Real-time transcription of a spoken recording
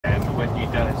what he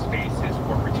does face his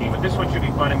former team. But this one should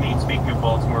be fun. I mean, speaking of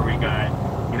Baltimore, we got,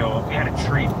 you know, we had a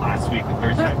treat last week, the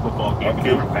Thursday night football game. The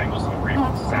Denver Bengals and the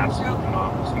Ravens is absolutely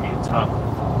phenomenal. It's going to be tough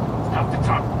to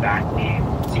top that game.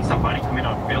 See some money come in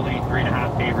on Philly,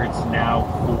 3.5 favorites, now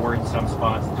 4 in some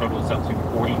spots. The total is up to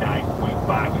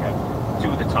 49.5. We have 2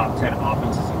 of the top 10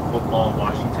 offenses in football.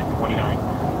 Washington, 29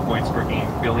 points per game.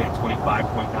 Philly at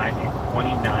 25.9 and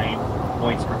 29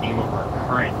 points per game over our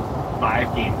current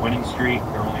 5-game winning streak.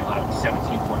 They're only allowed 17.9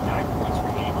 points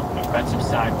per game on the defensive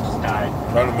side, which is tied.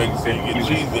 Trying to make it so you get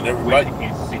cheese in everybody. With the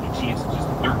Kansas City Chiefs, just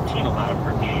 13 allowed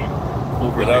per game.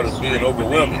 Without it being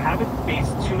overwhelming. They haven't faced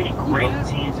too many great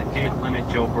teams that did limit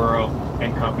Joe Burrow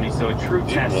and company, so a true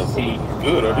test to see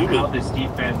how this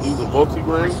defense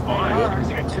responds. Because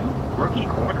they got 2 rookie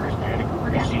corners, man.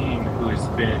 Cooper DeJean, who has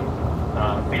been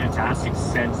fantastic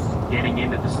since getting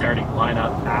into the starting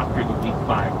lineup after the Week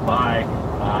 5 bye,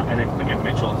 and then Quinyon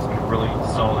Mitchell has been really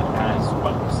solid as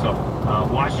well. So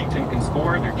Washington can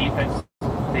score. Their defense,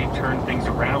 they've turned things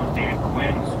around. Dan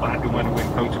Quinn, who's 5-1 to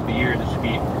win Coach of the Year. This should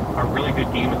be a really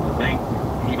good game at the link.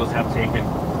 The Eagles have taken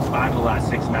 5 of the last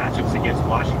 6 matchups against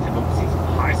Washington, but we've seen some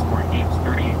high-scoring games,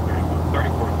 38-31,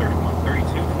 34-31,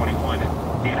 32-21, and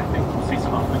Dan, I think we'll see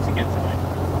some offense again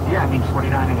tonight. Yeah, I mean,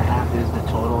 49.5 is the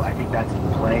total. I think that's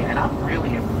in play, and I'm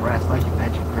really impressed, like you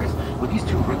mentioned, Chris, with these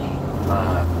 2 rookie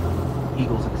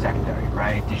Eagles in the secondary,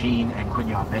 right? DeJean and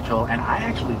Quinyon Mitchell, and I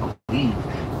actually believe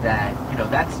that, you know,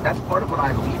 that's part of what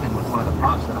I believe in with one of the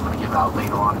props that I'm going to give out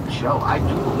later on in the show. I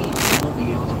do believe they will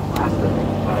be able to blast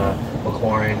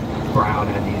McLaurin, Brown,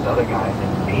 and these other guys,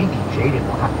 and maybe Jaden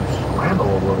will have to scramble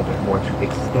a little bit more to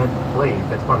extend plays.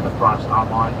 That's part of the props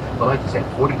I'm on. But like you said,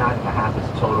 49.5 is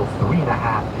the total, 3.5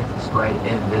 is the spread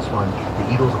in this one.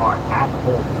 The Eagles are at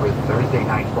home for Thursday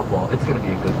night football. It's going to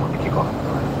be a good one to kick off the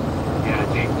night. Yeah,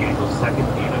 Jaden Daniels, second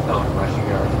in the NFL in rushing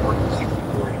yards,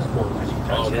 464, and 4 rushing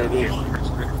touchdowns.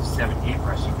 78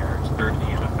 rushing yards, 3rd in the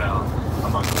NFL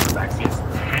among quarterbacks. He has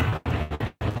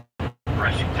 10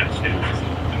 rushing touchdowns.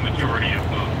 The majority of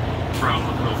them from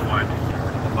the 1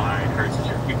 yard line. Hurts is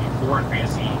your QB4 in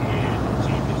fantasy, and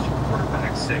James is your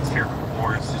quarterback 6. Here from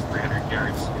Lawrence is 300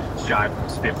 yards shy from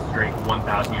his 5th straight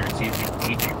 1,000-yard season.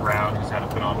 A.J. Brown, who's had a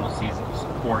phenomenal season, has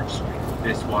torched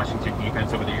this Washington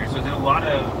defense over the years. So there's a lot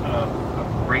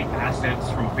of great assets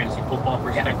from a fantasy football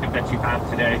perspective that you have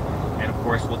today. And of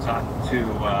course, we'll talk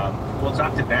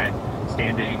to Ben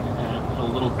standing a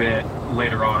little bit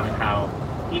later on how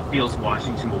he feels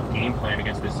Washington will game plan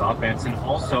against this offense, and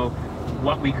also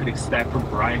what we could expect from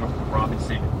Brian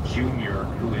Robinson Jr.,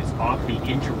 who is off the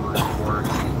injury report,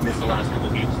 missed the last couple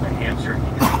of games with a hamstring.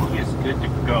 He is good to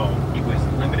go. He was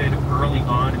limited early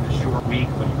on in the short week,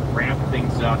 but he ramped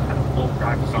things up, had a full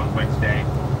practice on Wednesday.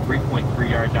 3.3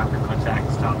 yards after contact,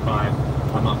 is top 5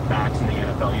 among backs in the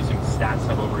NFL using Stats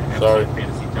Hub over at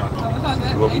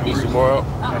FTMFantasy.com. You want me to do some more out?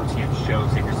 FTM show,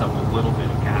 save yourself a little bit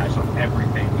of cash on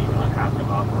everything we have to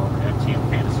offer over at FTM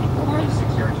Fantasy.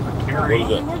 46 yards per carry,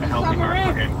 a healthy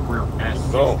mark and career best.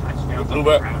 6 touchdowns on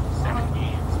the ground, 7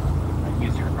 games.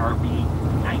 Use your RB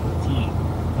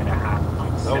 19.5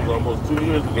 points. That was almost 2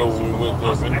 years ago when we went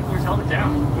there. The Eckler's held it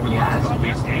down over the last couple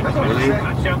weeks.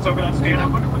 Touchdowns over that span. I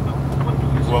wonder what the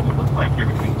would look like here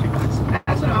between 2 guys.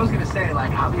 That's what I was going to say.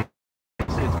 Like, obviously,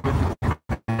 it's good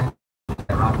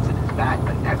that Robinson is back,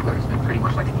 but Eckler has been pretty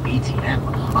much like an ATM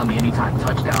on the anytime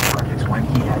touchdown markets when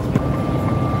he has been.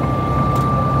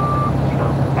 You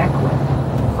know, Eckler,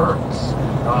 Hurts,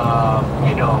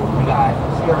 you know, we got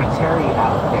Terry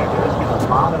out there. There's been a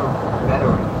lot of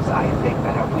veterans, I think,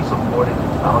 that have really supported the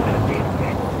development of Jaden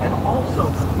Daniels. And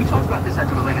also, we talked about this as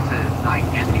it related to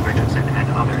Anthony Richardson and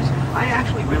others. I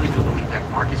actually really do believe that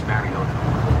Marcus Mariota,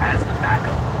 as the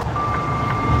backup,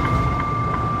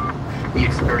 the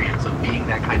experience of being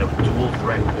that kind of dual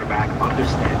threat quarterback,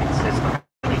 understanding system,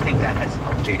 I think that has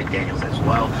helped Jaden Daniels as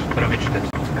well. But I'm interested to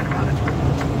talk about it.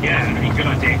 Yeah, I mean, good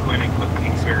on Dan Quinn and Cliff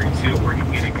Kingsbury too, where you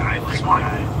get a guy like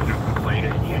that, you know, who played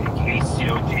it in case, you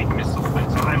know, Jaden